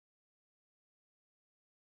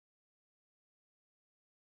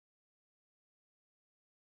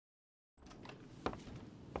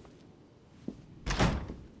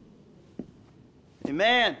Hey,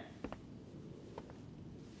 man.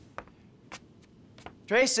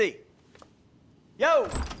 Tracy. Yo!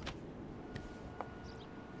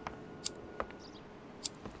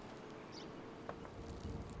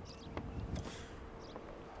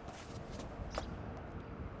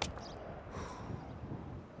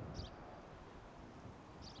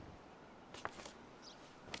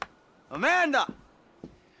 Amanda!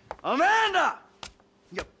 Amanda!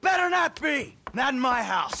 You better not be! Not in my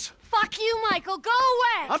house. Fuck you, Michael. Go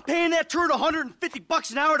away! I'm paying that turd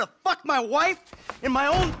 $150 an hour to fuck my wife in my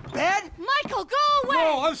own bed? Michael, go away!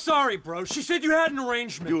 No, I'm sorry, bro. She said you had an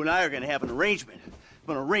arrangement. You and I are gonna have an arrangement. I'm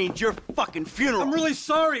gonna arrange your fucking funeral. I'm really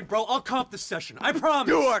sorry, bro. I'll comp the session. I promise.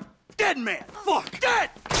 You are dead, man! Fuck! Dead!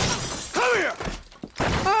 Come here!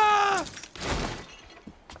 Ah!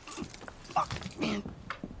 Fuck, man.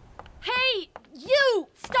 Hey, you!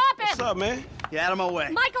 Stop it! What's up, man? Get out of my way.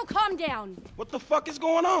 Michael, calm down. What the fuck is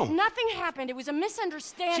going on? Nothing happened. It was a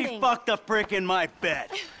misunderstanding. She fucked a prick in my bed.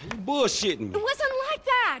 You bullshitting me. It wasn't like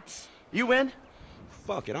that. You in?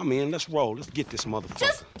 Fuck it, I'm in. Let's roll. Let's get this motherfucker.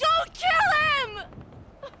 Just don't kill him!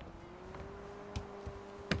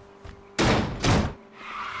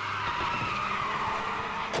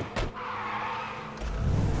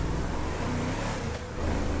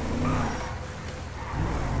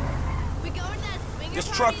 This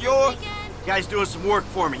truck yours? Guy's doing some work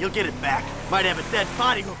for me. He'll get it back. Might have a dead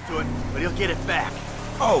body hooked to it, but he'll get it back.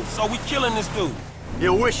 Oh, so we killing this dude?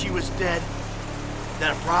 He'll wish he was dead.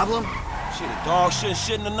 That a problem? Shit, a dog shouldn't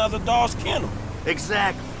shit in another dog's kennel.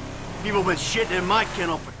 Exactly. People been shitting in my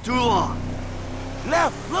kennel for too long.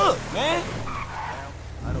 Left, look, man.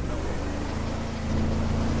 I don't know.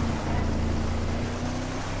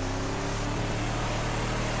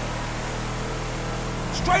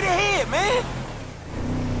 Straight ahead, man.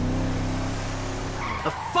 The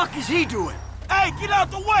fuck is he doing? Hey, get out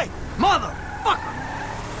the way. Motherfucker!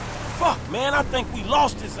 Fuck, man, I think we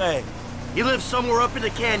lost his ass. He lives somewhere up in the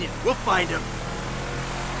canyon. We'll find him.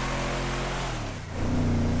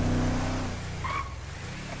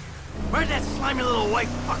 Where'd that slimy little white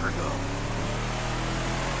fucker go?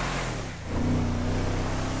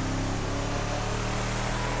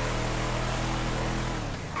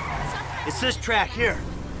 It's this track here.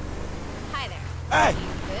 Hi there. Hey,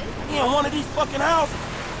 Good? he in one of these fucking houses?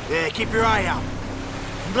 Yeah, keep your eye out.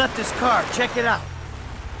 He left his car. Check it out.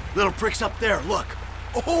 Little prick's up there. Look.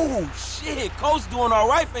 Oh, shit. Coach doing all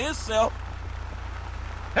right for himself.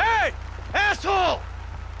 Hey! Asshole!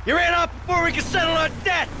 You ran off before we could settle our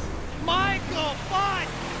debts! Michael, fine.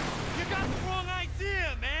 You got the wrong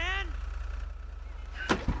idea, man.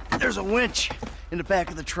 There's a winch in the back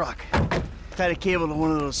of the truck. Tied a cable to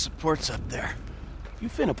one of those supports up there. You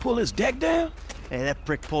finna pull his deck down? Hey, that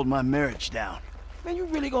prick pulled my marriage down. Man, you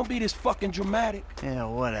really gonna be this fucking dramatic? Yeah,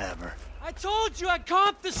 whatever. I told you I'd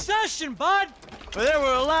comp the session, bud. But there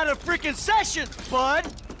were a lot of freaking sessions, bud!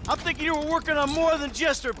 I'm thinking you were working on more than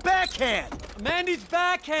just her backhand! Mandy's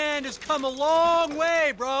backhand has come a long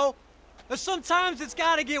way, bro. But sometimes it's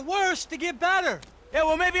gotta get worse to get better. Yeah,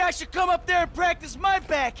 well, maybe I should come up there and practice my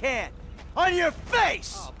backhand! On your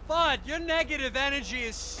face! Oh, bud, your negative energy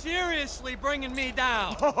is seriously bringing me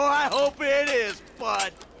down. Oh, I hope it is,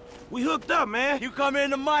 bud! We hooked up, man. You come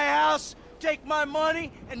into my house, take my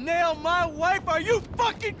money, and nail my wife? Are you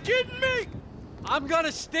fucking kidding me? I'm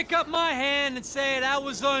gonna stick up my hand and say that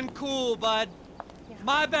was uncool, bud.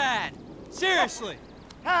 My bad. Seriously.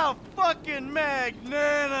 How fucking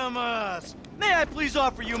magnanimous! May I please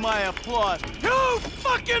offer you my applause? You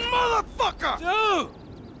fucking motherfucker! Dude!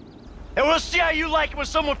 And we'll see how you like it when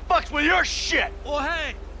someone fucks with your shit! Well,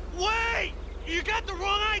 hey, wait! You got the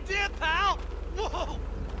wrong idea, pal! Whoa!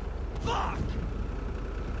 Fuck!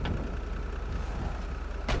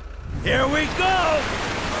 Here we go!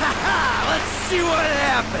 Ha ha! Let's see what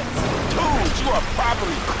happens! Dude, you are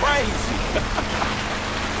probably crazy.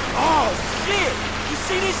 Oh, shit! You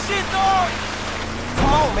see this shit, dog?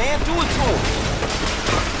 Come on, man, do it to him.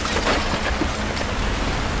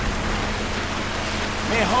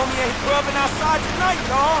 Man, homie ain't grubbing outside tonight,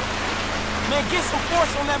 dog. Man, get some force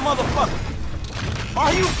on that motherfucker.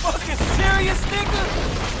 Are you fucking serious,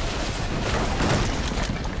 nigga?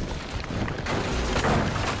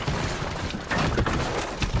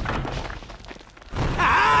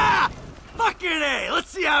 Ah! Fucking A! Let's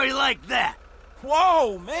see how he liked that!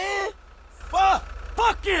 Whoa, man. Fuck.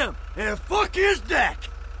 Fuck him! And fuck his deck!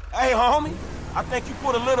 Hey, homie, I think you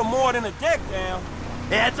put a little more than a deck down.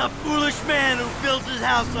 That's a foolish man who builds his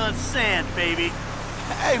house on sand, baby.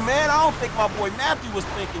 Hey, man, I don't think my boy Matthew was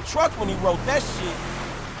thinking truck when he wrote that shit.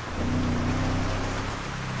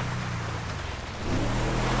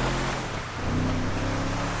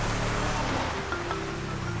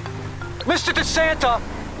 Mr. DeSanta,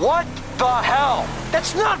 what the hell?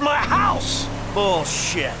 That's not my house!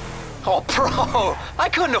 Bullshit. Oh, bro, I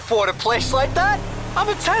couldn't afford a place like that. I'm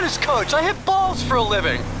a tennis coach. I hit balls for a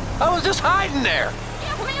living. I was just hiding there.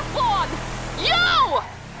 Give me a phone! You!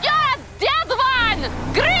 You're a dead one!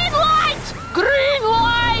 Green light! Green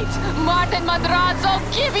light! Martin Madrazo,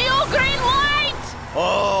 give you green light!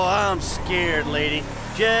 Oh, I'm scared, lady.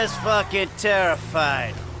 Just fucking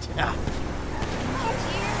terrified. Ah.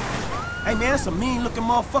 Hey, man, there's some mean-looking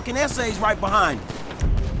motherfucking essays right behind you.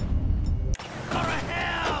 Go to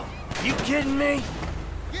hell! You kidding me?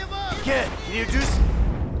 Give up! Kid, can you do something?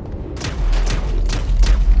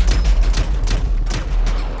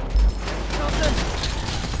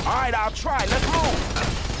 All right, I'll try. Let's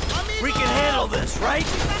move. We can handle this, right?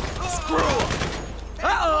 Screw him!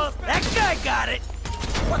 Uh-oh! That guy got it!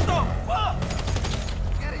 What the fuck?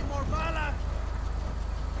 Getting more bala!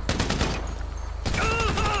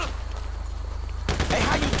 Hey,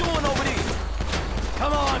 how you doing over there?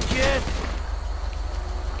 Come on, kid!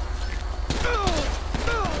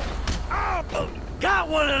 Got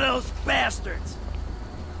one of those bastards!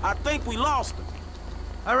 I think we lost him.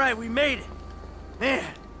 All right, we made it. Man,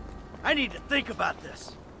 I need to think about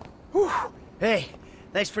this. Whew. Hey,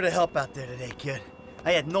 thanks for the help out there today, kid.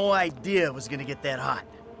 I had no idea it was gonna get that hot.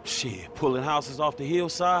 Shit, pulling houses off the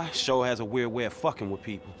hillside sure has a weird way of fucking with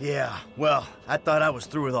people. Yeah, well, I thought I was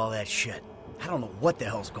through with all that shit. I don't know what the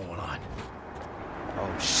hell's going on.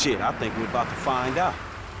 Oh shit, I think we're about to find out.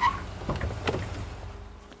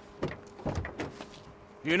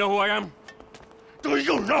 You know who I am? Do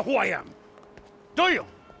you know who I am? Do you?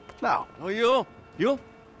 No. Well, you?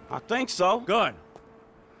 I think so. Good.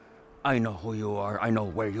 I know who you are. I know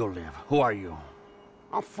where you live. Who are you?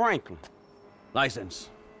 I'm Franklin. License.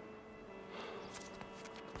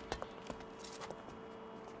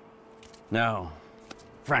 Now,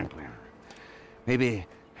 Franklin, maybe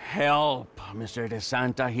help Mr.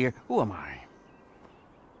 DeSanta here. Who am I?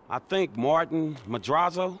 I think Martin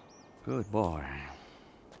Madrazo. Good boy.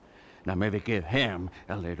 Now maybe give him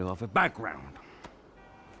a little of a background.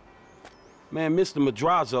 Man, Mr.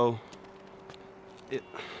 Madrazo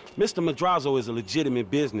is a legitimate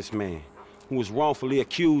businessman who was wrongfully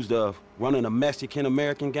accused of running a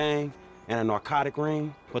Mexican-American gang and a narcotic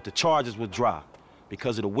ring, but the charges were dropped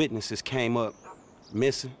because of the witnesses came up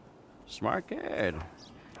missing. Smart kid.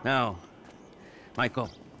 Now, Michael,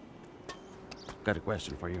 got a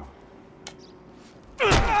question for you.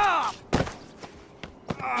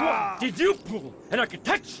 Did you pull an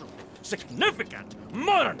architectural, significant,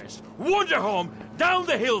 modernist wonder home down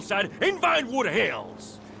the hillside in Vinewood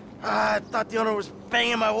Hills? I thought the owner was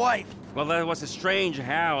banging my wife. Well, that was a strange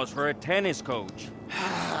house for a tennis coach.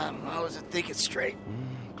 I wasn't thinking straight.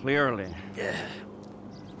 Clearly. Yeah.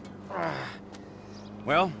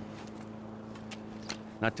 Well,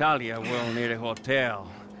 Natalia will need a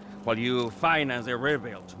hotel while you finance the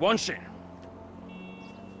rebuild, won't she?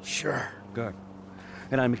 Sure. Good.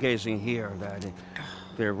 And I'm guessing here that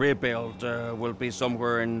the rebuild will be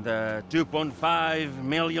somewhere in the 2.5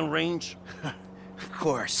 million range? Of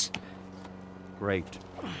course. Great.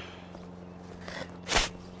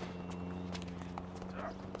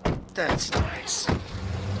 That's nice.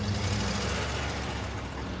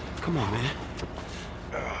 Come on, man.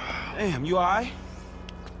 Damn, you all right?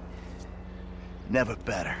 Never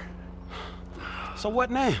better. So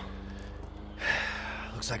what now?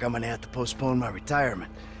 Looks like I'm gonna have to postpone my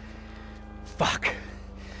retirement. Fuck.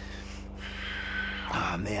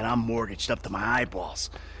 Oh, man, I'm mortgaged up to my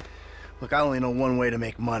eyeballs. Look, I only know one way to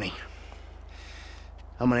make money.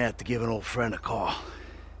 I'm gonna have to give an old friend a call.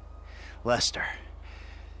 Lester.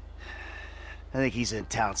 I think he's in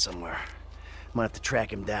town somewhere. I'm gonna have to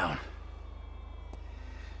track him down.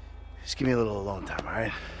 Just give me a little alone time, all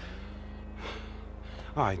right?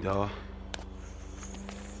 All right, dawg.